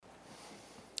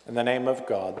In the name of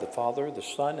God, the Father, the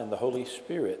Son, and the Holy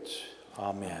Spirit.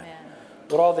 Amen. Amen.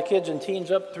 Would all the kids and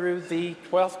teens up through the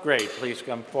 12th grade please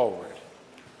come forward?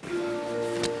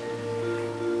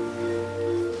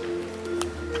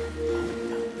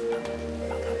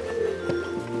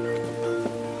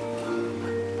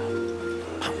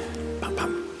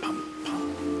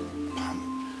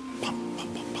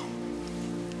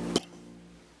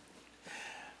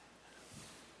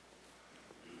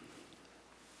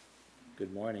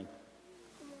 Good morning.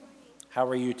 How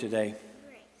are you today?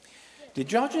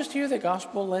 Did y'all just hear the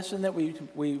gospel lesson that we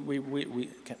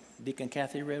Deacon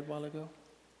Kathy read a while ago?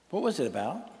 What was it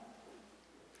about?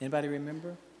 Anybody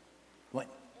remember? What? It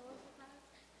was about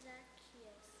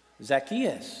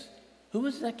Zacchaeus. Zacchaeus. Who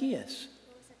was Zacchaeus?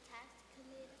 He was a tax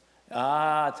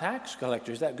collector. Tax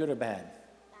collector. Is that good or bad?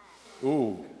 Bad.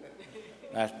 Ooh,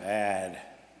 that's bad.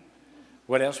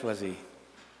 What else was he?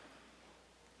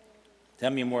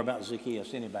 Tell me more about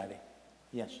Zacchaeus. Anybody?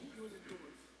 Yes.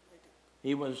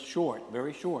 He was short,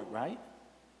 very short, right?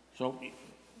 So,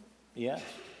 yes.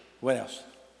 What else?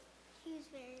 He was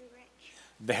very rich.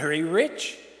 Very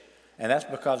rich. And that's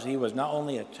because he was not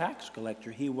only a tax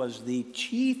collector, he was the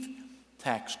chief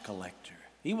tax collector.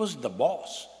 He was the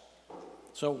boss.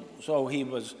 So he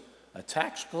was a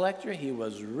tax collector, he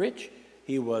was rich,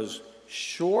 he was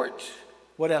short.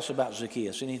 What else about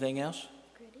Zacchaeus? Anything else?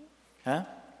 Greedy. Huh?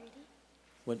 Greedy.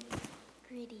 What?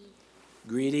 Greedy.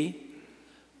 Greedy?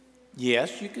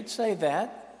 Yes, you could say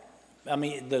that. I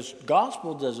mean, the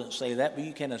gospel doesn't say that, but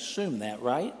you can assume that,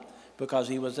 right? Because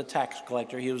he was a tax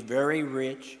collector. He was very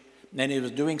rich, and he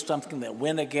was doing something that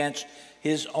went against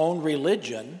his own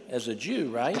religion as a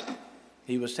Jew, right?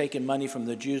 He was taking money from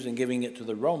the Jews and giving it to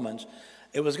the Romans.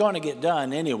 It was going to get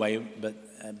done anyway, but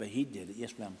he did it.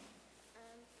 Yes, ma'am.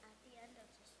 At the end of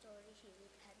the story, he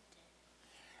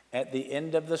repented. At the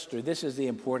end of the story, this is the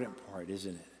important part,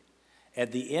 isn't it?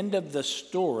 At the end of the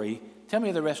story, tell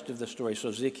me the rest of the story.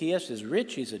 So Zacchaeus is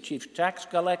rich, he's a chief tax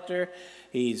collector,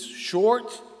 he's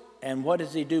short, and what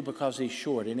does he do because he's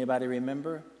short? Anybody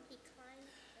remember?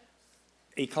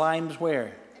 He Climbs where?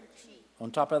 a tree.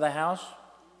 On top of the house?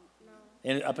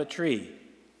 No. Up a tree.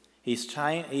 He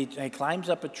climbs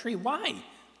up a tree. Why?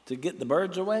 To get the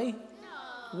birds away?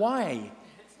 No. Why? To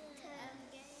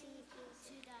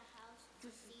the house to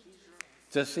see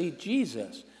Jesus. To see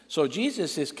Jesus. So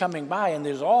Jesus is coming by, and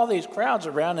there's all these crowds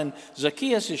around, and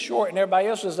Zacchaeus is short, and everybody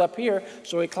else is up here,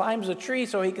 so he climbs a tree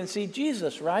so he can see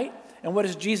Jesus, right? And what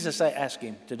does Jesus ask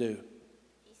him to do?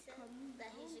 He said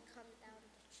that he should come down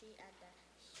the tree and that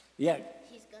Yeah,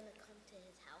 he's going to come to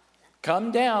his house.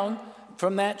 come down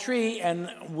from that tree, and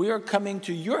we're coming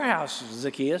to your house,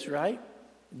 Zacchaeus, right?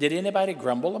 Did anybody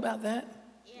grumble about that?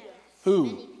 Yes.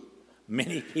 Who?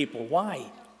 Many people. Why?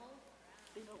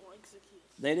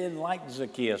 They didn't like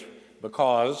Zacchaeus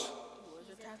because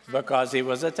he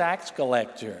was a tax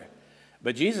collector.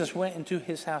 But Jesus went into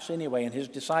his house anyway, and his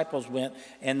disciples went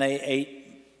and they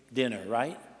ate dinner,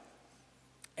 right?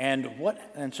 And what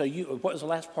was the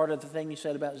last part of the thing you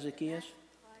said about Zacchaeus?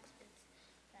 Part is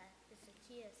that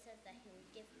Zacchaeus said that he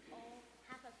would give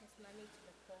half of his money to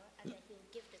the poor and that he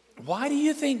would give the people.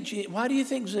 Why do you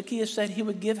think Zacchaeus said he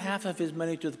would give half of his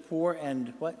money to the poor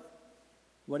and what?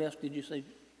 What else did you say,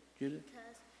 Judith?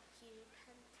 Because he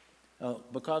repented. Oh,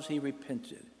 because he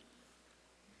repented.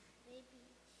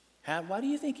 Maybe Why do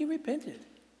you think he repented?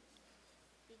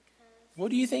 because What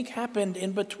do you think happened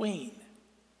in between?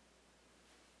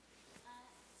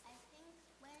 I think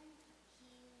when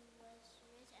he was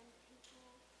rich and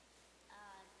people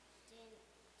didn't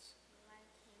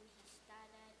like him, he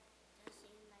started just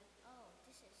saying like, "Oh,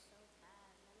 this is so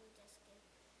bad. Let me just give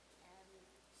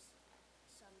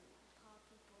some poor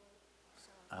people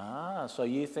some." So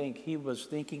you think he was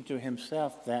thinking to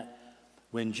himself that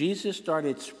when Jesus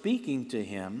started speaking to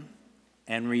him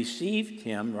and received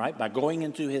him, right, by going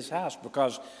into his house,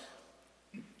 because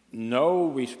no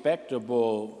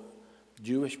respectable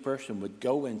Jewish person would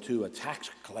go into a tax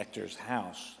collector's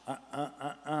house.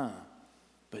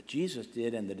 But Jesus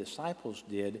did, and the disciples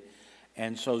did.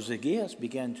 And so Zacchaeus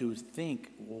began to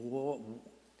think, well,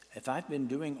 if I've been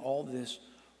doing all this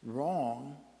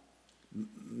wrong,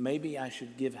 maybe I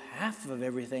should give half of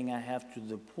everything I have to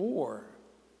the poor,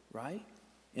 right?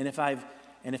 And if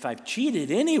I've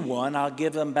cheated anyone, I'll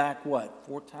give them back what?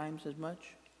 4 times as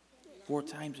much? 4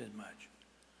 times as much.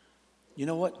 You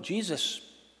know what? Jesus,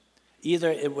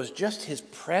 either it was just his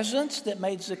presence that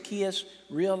made Zacchaeus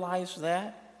realize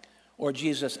that, or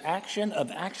Jesus' action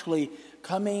of actually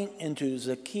coming into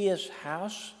Zacchaeus'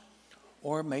 house,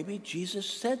 or maybe Jesus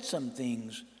said some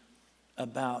things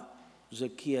about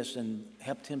Zacchaeus and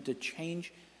helped him to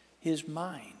change his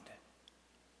mind.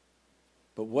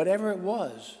 But whatever it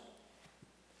was,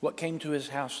 what came to his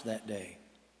house that day?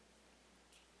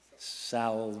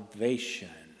 Salvation.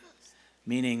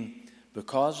 Meaning,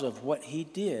 because of what he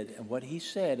did and what he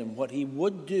said and what he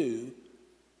would do,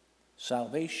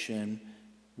 salvation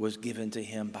was given to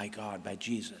him by God, by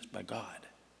Jesus, by God.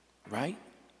 Right?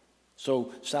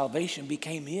 So salvation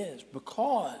became his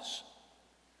because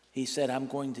he said, I'm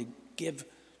going to give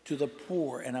to the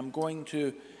poor and I'm going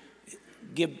to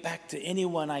give back to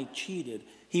anyone I cheated.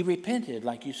 He repented,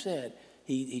 like you said.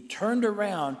 He turned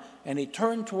around and he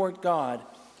turned toward God.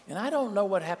 And I don't know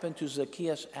what happened to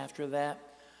Zacchaeus after that,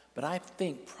 but I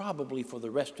think probably for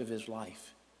the rest of his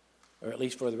life, or at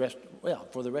least for the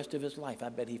rest of his life, I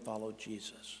bet he followed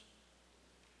Jesus.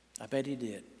 I bet he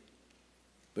did.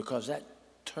 Because that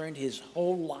turned his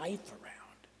whole life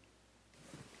around.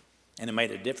 And it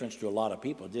made a difference to a lot of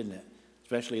people, didn't it?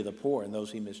 Especially the poor and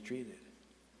those he mistreated.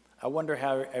 I wonder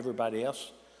how everybody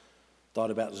else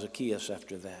thought about Zacchaeus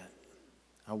after that.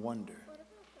 I wonder. What about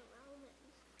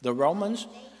the Romans? The Romans,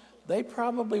 they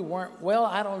probably weren't, well,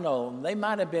 I don't know. They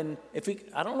might have been,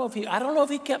 I don't know if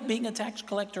he kept being a tax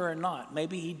collector or not.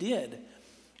 Maybe he did.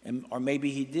 Or maybe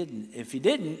he didn't. If he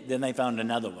didn't, then they found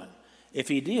another one. If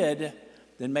he did,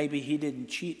 then maybe he didn't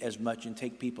cheat as much and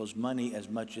take people's money as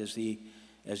much as he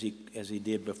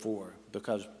did before.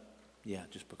 Because,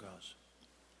 just because.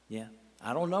 Yeah,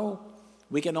 I don't know.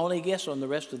 We can only guess on the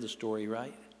rest of the story,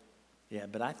 right? Yeah,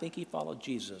 but I think he followed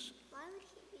Jesus. Why would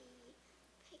he be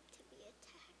picked to be a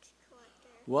tax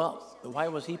collector? Well, why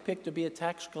was he picked to be a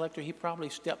tax collector? He probably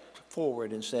stepped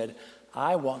forward and said,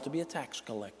 I want to be a tax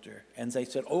collector. And they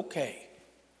said, okay,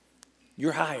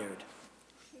 you're hired.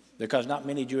 Because not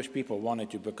many Jewish people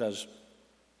wanted to, because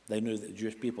they knew that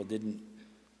Jewish people didn't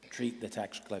treat the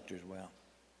tax collectors well.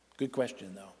 Good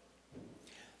question, though.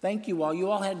 Thank you all.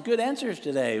 You all had good answers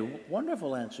today.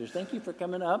 Wonderful answers. Thank you for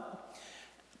coming up.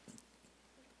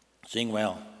 Sing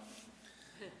well.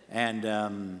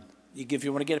 And if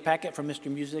you want to get a packet from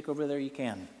Mr. Music over there, you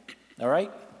can. All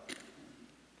right?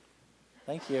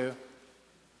 Thank you.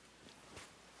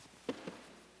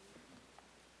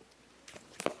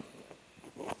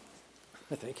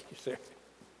 Thank you, sir.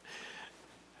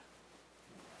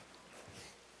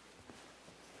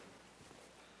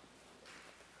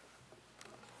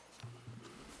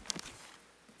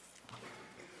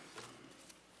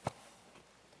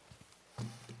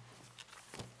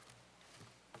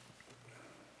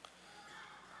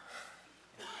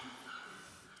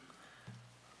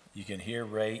 You can hear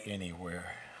Ray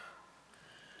anywhere.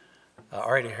 I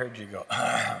already heard you go.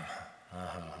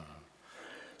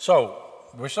 So,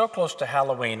 we're so close to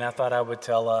Halloween, I thought I would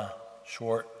tell a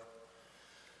short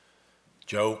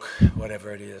joke,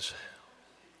 whatever it is.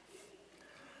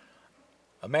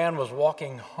 A man was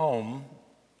walking home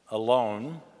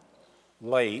alone,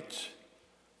 late,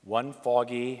 one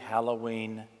foggy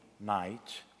Halloween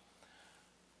night,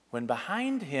 when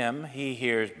behind him he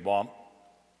hears bump,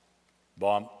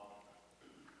 bump,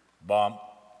 bump.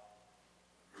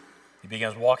 He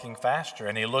begins walking faster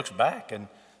and he looks back, and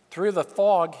through the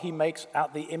fog he makes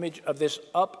out the image of this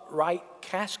upright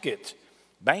casket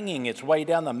banging its way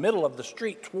down the middle of the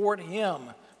street toward him.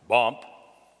 Bump,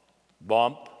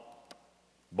 bump,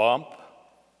 bump.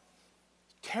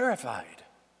 Terrified,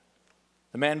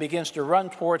 the man begins to run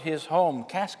toward his home,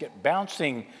 casket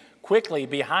bouncing quickly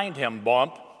behind him.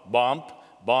 Bump, bump,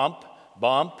 bump,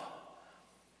 bump.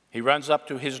 He runs up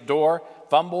to his door,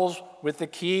 fumbles with the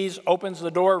keys, opens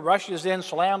the door, rushes in,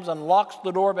 slams and locks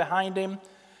the door behind him.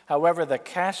 However, the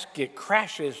casket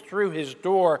crashes through his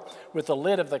door with the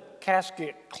lid of the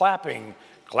casket clapping,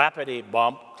 clappity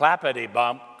bump, clappity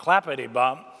bump, clappity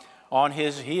bump, on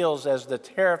his heels as the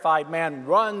terrified man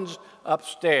runs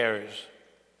upstairs.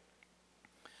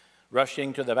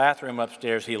 Rushing to the bathroom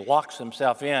upstairs, he locks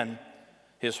himself in.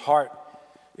 His heart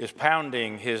is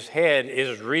pounding, his head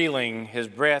is reeling, his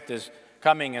breath is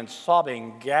coming in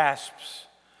sobbing gasps.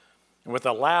 And with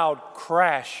a loud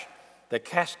crash, the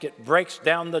casket breaks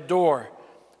down the door,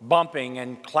 bumping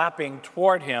and clapping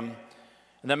toward him.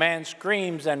 And the man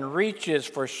screams and reaches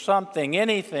for something,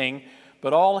 anything,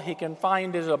 but all he can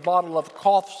find is a bottle of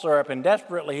cough syrup. And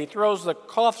desperately, he throws the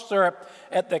cough syrup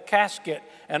at the casket,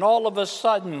 and all of a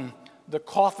sudden, the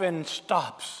coffin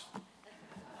stops.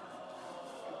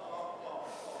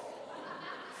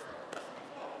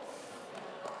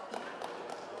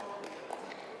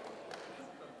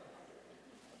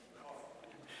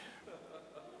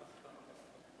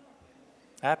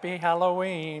 Happy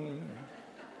Halloween.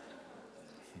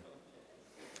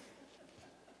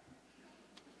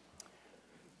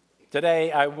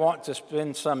 Today, I want to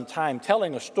spend some time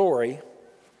telling a story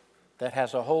that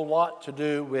has a whole lot to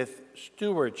do with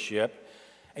stewardship.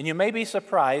 And you may be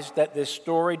surprised that this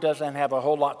story doesn't have a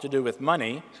whole lot to do with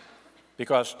money,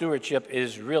 because stewardship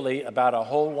is really about a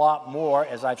whole lot more,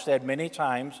 as I've said many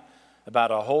times,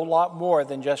 about a whole lot more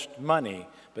than just money.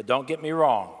 But don't get me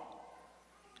wrong.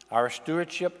 Our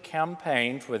stewardship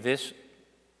campaign for this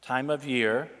time of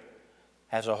year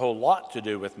has a whole lot to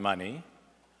do with money,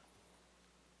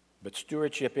 but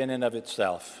stewardship in and of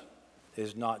itself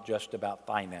is not just about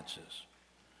finances.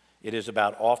 It is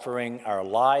about offering our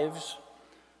lives,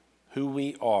 who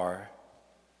we are,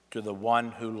 to the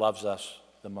one who loves us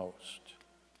the most.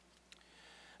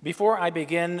 Before I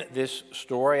begin this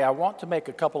story, I want to make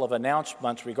a couple of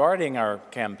announcements regarding our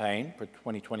campaign for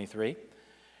 2023.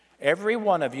 Every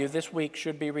one of you this week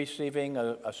should be receiving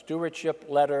a stewardship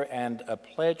letter and a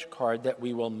pledge card that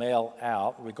we will mail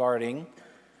out regarding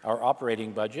our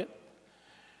operating budget.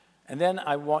 And then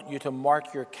I want you to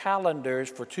mark your calendars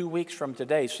for 2 weeks from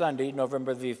today, Sunday,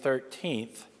 November the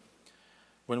 13th,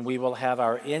 when we will have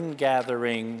our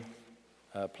in-gathering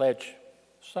pledge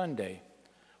Sunday,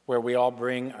 where we all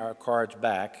bring our cards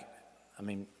back,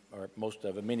 or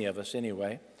many of us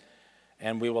anyway,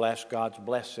 and we will ask God's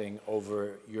blessing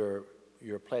over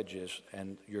your pledges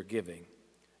and your giving,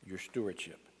 your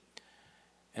stewardship.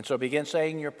 And so begin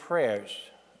saying your prayers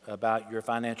about your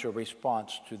financial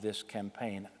response to this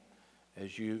campaign.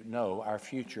 As you know, our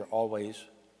future always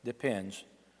depends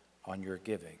on your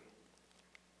giving.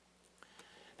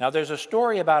 Now, there's a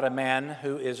story about a man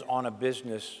who is on a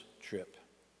business trip.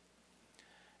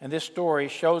 And this story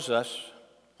shows us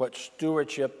what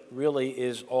stewardship really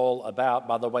is all about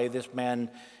by the way this man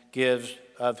gives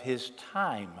of his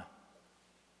time,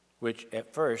 which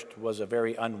at first was a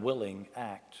very unwilling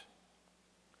act.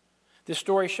 This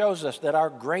story shows us that our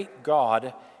great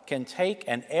God can take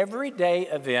an everyday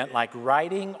event like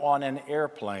riding on an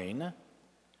airplane,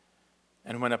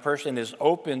 and when a person is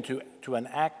open to an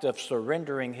act of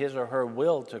surrendering his or her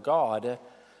will to God,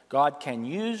 God can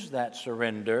use that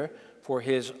surrender for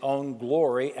his own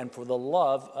glory and for the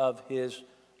love of his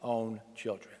own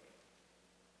children.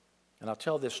 And I'll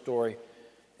tell this story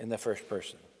in the first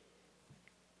person.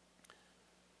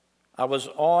 I was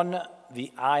on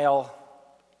the aisle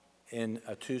in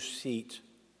a 2-seat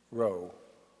row,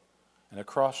 and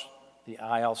across the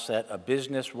aisle sat a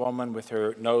businesswoman with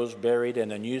her nose buried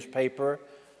in a newspaper,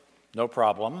 no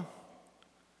problem.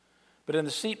 But in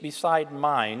the seat beside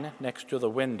mine, next to the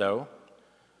window,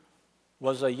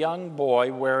 was a young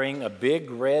boy wearing a big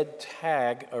red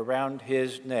tag around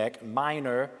his neck,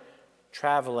 minor,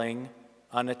 traveling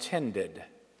unattended.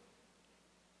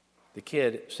 The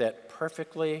kid sat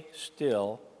perfectly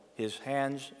still, his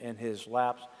hands in his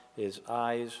laps, his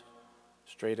eyes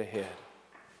straight ahead.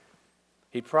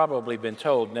 He'd probably been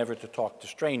told never to talk to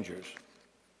strangers.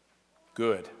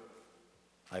 Good,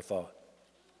 I thought.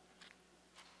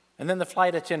 And then the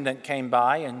flight attendant came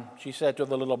by and she said to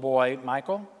the little boy,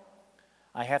 "Michael,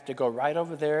 I have to go right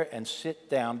over there and sit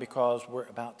down because we're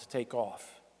about to take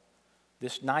off.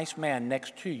 This nice man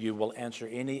next to you will answer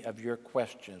any of your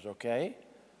questions, okay?"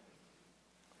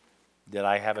 Did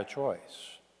I have a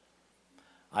choice?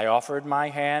 I offered my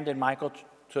hand and Michael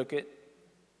took it,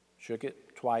 shook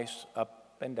it twice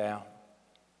up and down.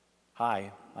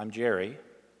 "Hi, I'm Jerry.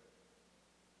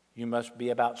 You must be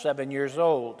about 7 years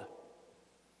old."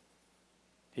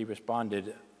 He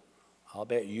responded, "I'll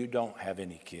bet you don't have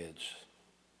any kids."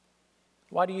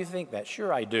 "Why do you think that?"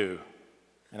 "Sure I do."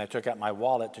 And I took out my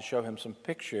wallet to show him some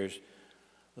pictures.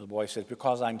 The boy said,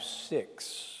 "Because I'm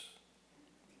 6.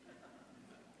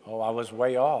 Oh, I was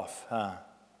way off, huh?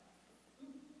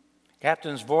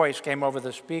 Captain's voice came over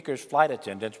the speaker's. "Flight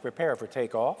attendants, prepare for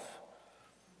takeoff."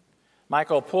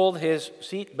 Michael pulled his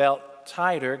seatbelt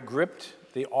tighter, gripped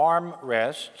the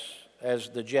armrests as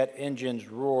the jet engines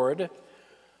roared.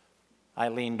 I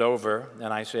leaned over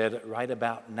and I said, "Right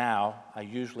about now, I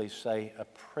usually say a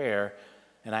prayer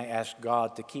and I ask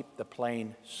God to keep the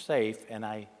plane safe and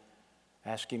I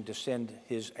ask him to send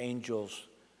his angels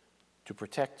to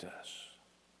protect us."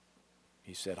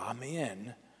 He said, "I'm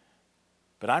in,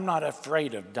 but I'm not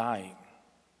afraid of dying.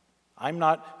 I'm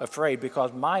not afraid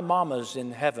because my mama's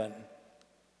in heaven."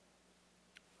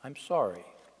 "I'm sorry,"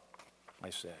 I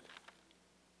said.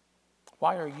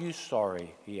 "Why are you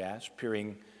sorry?" he asked,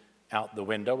 peering out the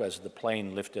window as the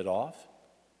plane lifted off.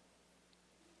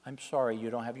 "I'm sorry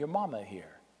you don't have your mama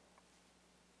here."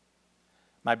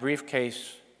 My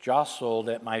briefcase jostled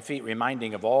at my feet,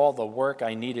 reminding of all the work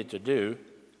I needed to do.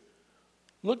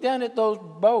 "Look down at those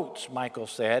boats," Michael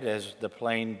said as the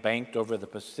plane banked over the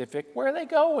Pacific. "Where are they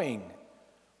going?"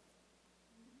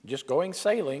 "Just going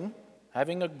sailing,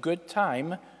 having a good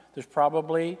time. There's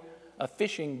probably a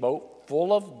fishing boat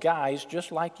full of guys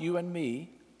just like you and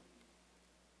me."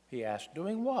 He asked.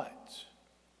 Doing what?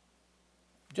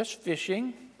 Just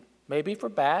fishing, maybe for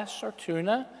bass or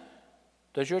tuna.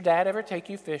 Does your dad ever take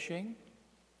you fishing?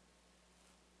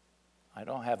 I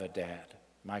don't have a dad,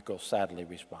 Michael sadly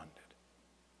responded.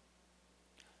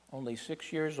 Only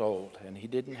 6 years old, and he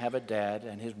didn't have a dad,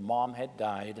 and his mom had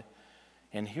died,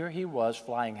 and here he was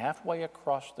flying halfway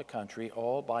across the country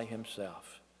all by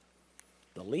himself.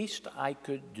 The least I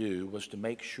could do was to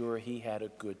make sure he had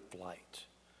a good flight.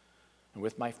 And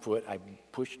with my foot, I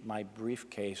pushed my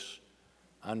briefcase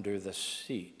under the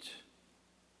seat.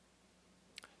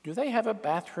 Do they have a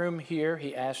bathroom here?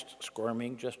 He asked,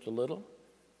 squirming just a little.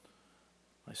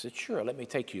 I said, sure, let me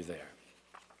take you there.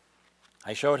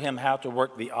 I showed him how to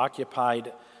work the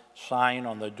occupied sign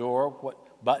on the door,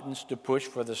 what buttons to push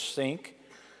for the sink.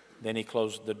 Then he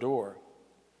closed the door.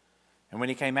 And when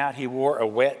he came out, he wore a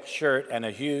wet shirt and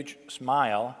a huge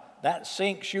smile. That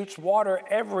sink shoots water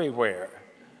everywhere.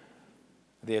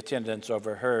 The attendants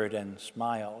overheard and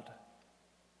smiled.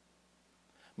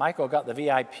 Michael got the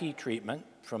VIP treatment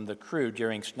from the crew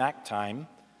during snack time.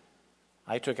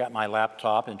 I took out my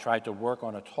laptop and tried to work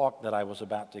on a talk that I was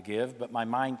about to give, but my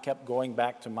mind kept going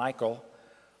back to Michael.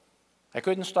 I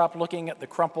couldn't stop looking at the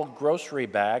crumpled grocery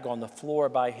bag on the floor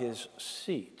by his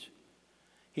seat.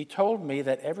 He told me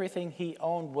that everything he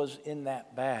owned was in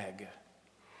that bag.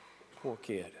 Poor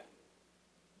kid.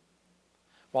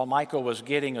 While Michael was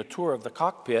getting a tour of the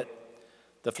cockpit,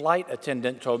 the flight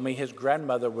attendant told me his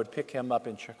grandmother would pick him up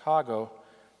in Chicago.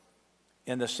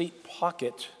 In the seat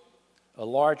pocket, a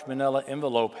large manila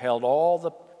envelope held all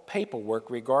the paperwork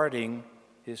regarding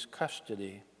his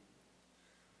custody.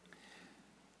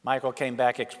 Michael came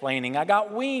back explaining, I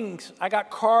got wings, I got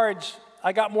cards,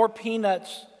 I got more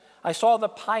peanuts. I saw the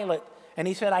pilot, and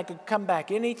he said I could come back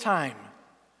anytime.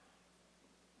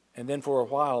 And then for a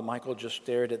while, Michael just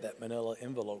stared at that manila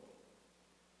envelope.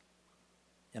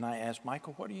 And I asked,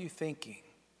 Michael, what are you thinking?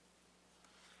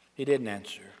 He didn't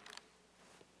answer.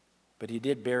 But he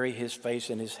did bury his face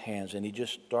in his hands, and he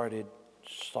just started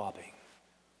sobbing.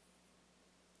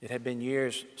 It had been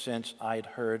years since I'd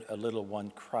heard a little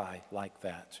one cry like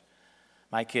that.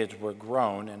 My kids were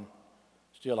grown, and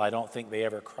still I don't think they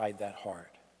ever cried that hard.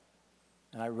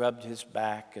 And I rubbed his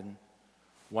back and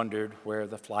wondered where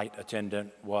the flight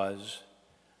attendant was.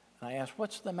 And I asked,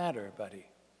 what's the matter, buddy?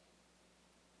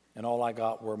 And all I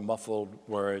got were muffled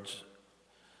words.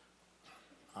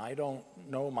 I don't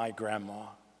know my grandma.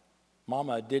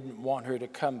 Mama didn't want her to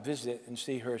come visit and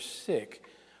see her sick.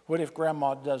 What if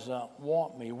Grandma doesn't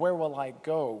want me? Where will I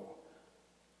go?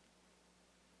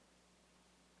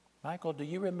 Michael, do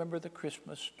you remember the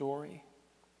Christmas story?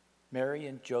 Mary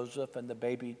and Joseph and the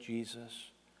baby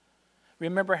Jesus.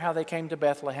 Remember how they came to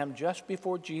Bethlehem just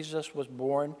before Jesus was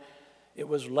born? It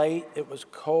was late, it was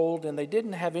cold, and they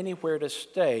didn't have anywhere to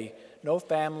stay. No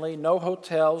family, no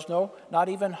hotels, not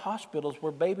even hospitals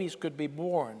where babies could be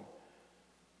born.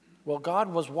 Well,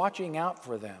 God was watching out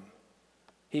for them.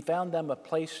 He found them a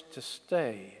place to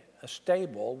stay, a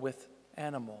stable with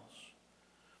animals.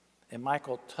 And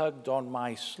Michael tugged on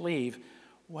my sleeve.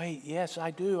 Wait, yes,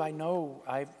 I do. I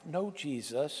know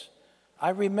Jesus.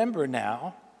 I remember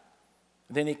now.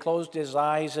 Then he closed his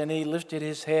eyes and he lifted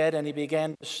his head and he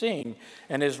began to sing.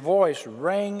 And his voice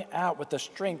rang out with the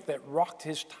strength that rocked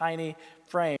his tiny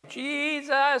frame.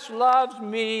 Jesus loves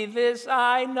me, this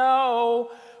I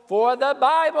know, for the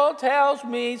Bible tells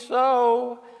me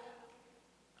so.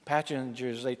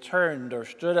 Passengers, they turned or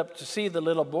stood up to see the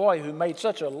little boy who made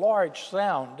such a large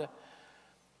sound.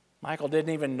 Michael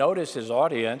didn't even notice his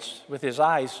audience. With his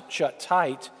eyes shut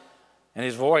tight and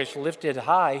his voice lifted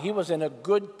high, he was in a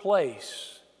good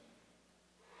place.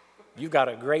 You've got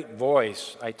a great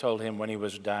voice, I told him when he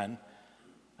was done.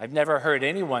 I've never heard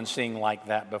anyone sing like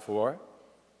that before.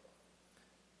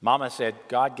 Mama said,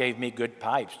 God gave me good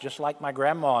pipes, just like my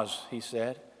grandma's, he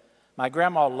said. My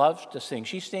grandma loves to sing.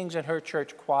 She sings in her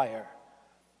church choir.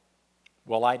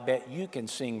 Well, I bet you can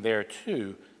sing there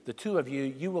too. The two of you,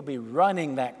 you will be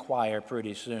running that choir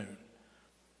pretty soon.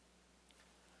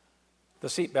 The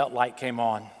seatbelt light came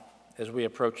on as we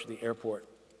approached the airport.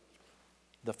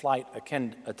 The flight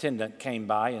attendant came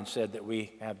by and said that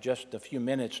we have just a few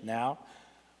minutes now,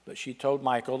 but she told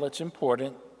Michael it's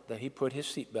important that he put his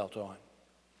seatbelt on.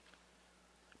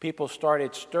 People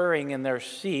started stirring in their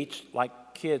seats like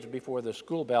kids before the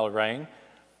school bell rang.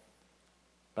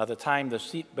 By the time the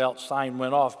seatbelt sign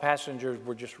went off, passengers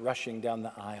were just rushing down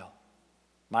the aisle.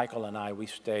 Michael and I, we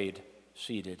stayed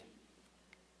seated.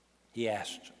 He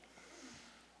asked,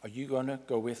 "Are you going to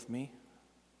go with me?"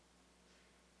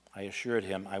 I assured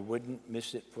him I wouldn't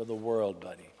miss it for the world,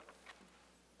 buddy.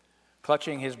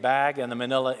 Clutching his bag and the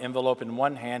manila envelope in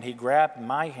one hand, he grabbed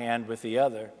my hand with the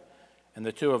other. and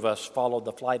the two of us followed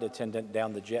the flight attendant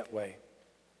down the jetway.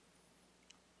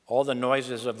 All the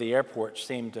noises of the airport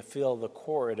seemed to fill the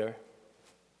corridor.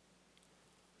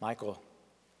 Michael,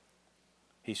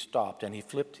 he stopped and he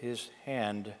flipped his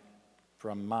hand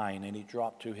from mine and he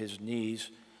dropped to his knees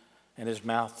and his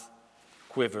mouth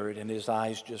quivered and his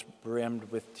eyes just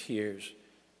brimmed with tears.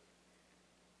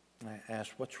 And I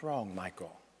asked, "What's wrong,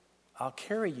 Michael? I'll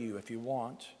carry you if you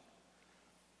want."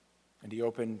 And he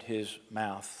opened his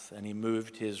mouth and he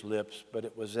moved his lips, but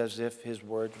it was as if his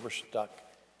words were stuck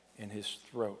in his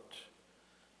throat.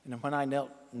 And when I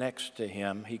knelt next to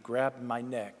him, he grabbed my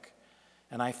neck,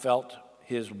 and I felt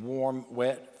his warm,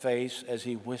 wet face as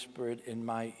he whispered in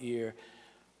my ear,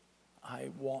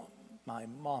 "I want my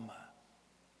mama."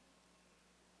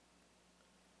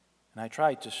 And I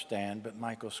tried to stand, but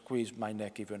Michael squeezed my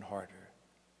neck even harder.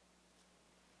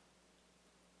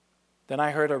 Then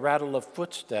I heard a rattle of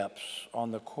footsteps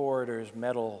on the corridor's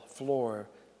metal floor.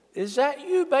 "Is that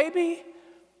you, baby?"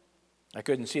 I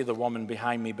couldn't see the woman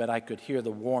behind me, but I could hear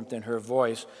the warmth in her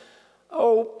voice.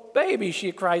 "Oh, baby,"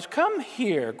 she cries, "come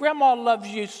here. Grandma loves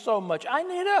you so much. I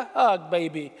need a hug,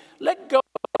 baby. Let go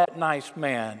of that nice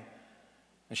man."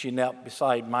 And she knelt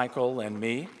beside Michael and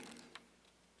me.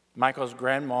 Michael's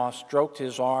grandma stroked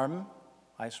his arm.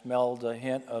 I smelled a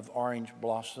hint of orange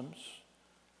blossoms.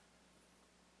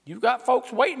 "You've got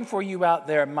folks waiting for you out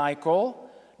there, Michael.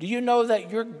 Do you know that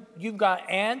you've got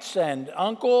aunts and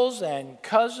uncles and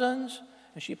cousins?"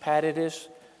 And she patted his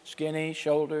skinny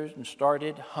shoulders and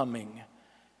started humming.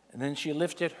 And then she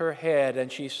lifted her head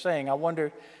and she sang. I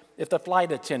wonder if the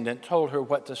flight attendant told her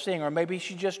what to sing, or maybe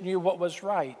she just knew what was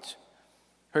right.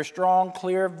 Her strong,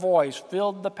 clear voice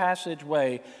filled the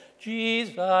passageway.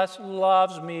 "Jesus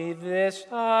loves me, this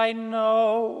I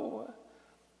know."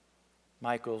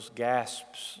 Michael's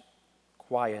gasps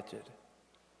quieted.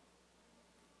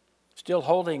 Still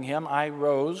holding him, I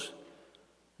rose,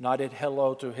 nodded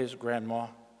hello to his grandma,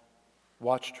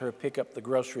 watched her pick up the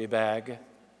grocery bag,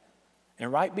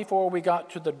 and right before we got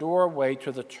to the doorway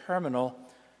to the terminal,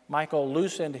 Michael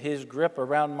loosened his grip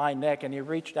around my neck and he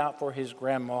reached out for his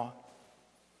grandma.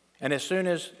 And as soon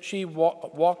as she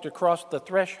walked across the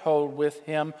threshold with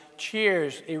him,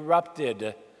 cheers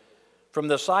erupted. From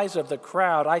the size of the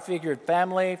crowd, I figured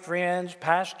family, friends,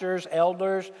 pastors,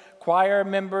 elders, choir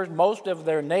members, most of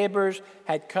their neighbors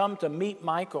had come to meet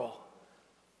Michael.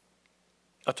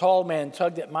 A tall man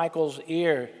tugged at Michael's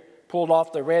ear, pulled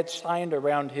off the red sign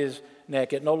around his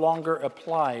neck. It no longer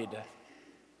applied.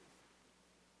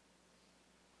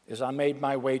 As I made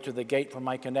my way to the gate for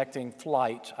my connecting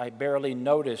flight, I barely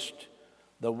noticed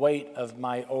the weight of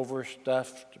my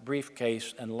overstuffed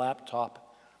briefcase and laptop.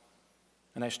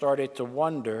 And I started to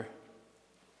wonder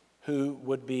who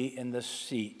would be in the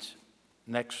seat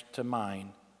next to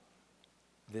mine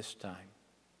this time.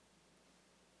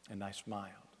 And I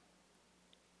smiled.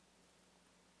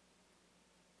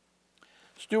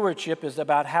 Stewardship is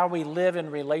about how we live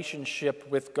in relationship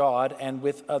with God and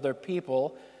with other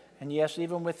people, and yes,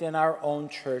 even within our own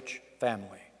church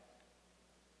family.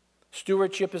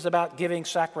 Stewardship is about giving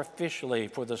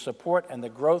sacrificially for the support and the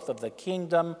growth of the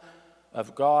kingdom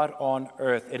of God on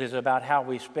earth. It is about how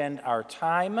we spend our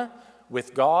time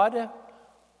with God,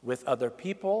 with other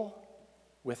people,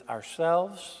 with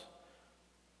ourselves.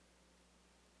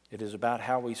 It is about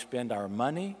how we spend our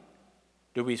money.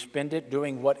 Do we spend it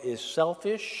doing what is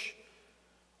selfish,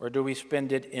 or do we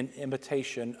spend it in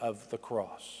imitation of the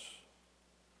cross?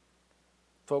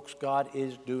 Folks, God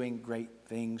is doing great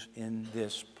things in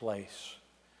this place.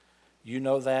 You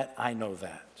know that, I know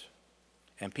that.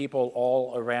 And people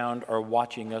all around are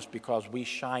watching us because we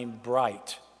shine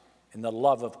bright in the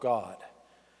love of God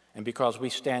and because we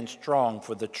stand strong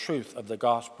for the truth of the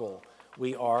gospel.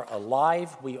 We are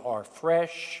alive, we are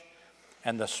fresh,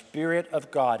 and the Spirit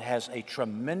of God has a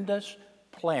tremendous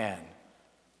plan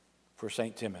for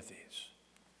St. Timothy's.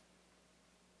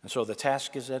 And so the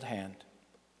task is at hand.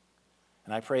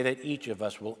 And I pray that each of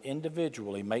us will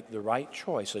individually make the right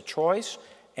choice, a choice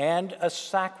and a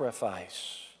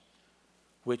sacrifice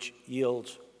which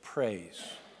yields praise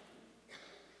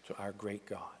to our great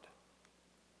God.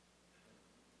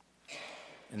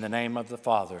 In the name of the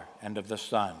Father, and of the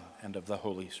Son, and of the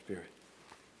Holy Spirit.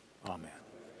 Amen.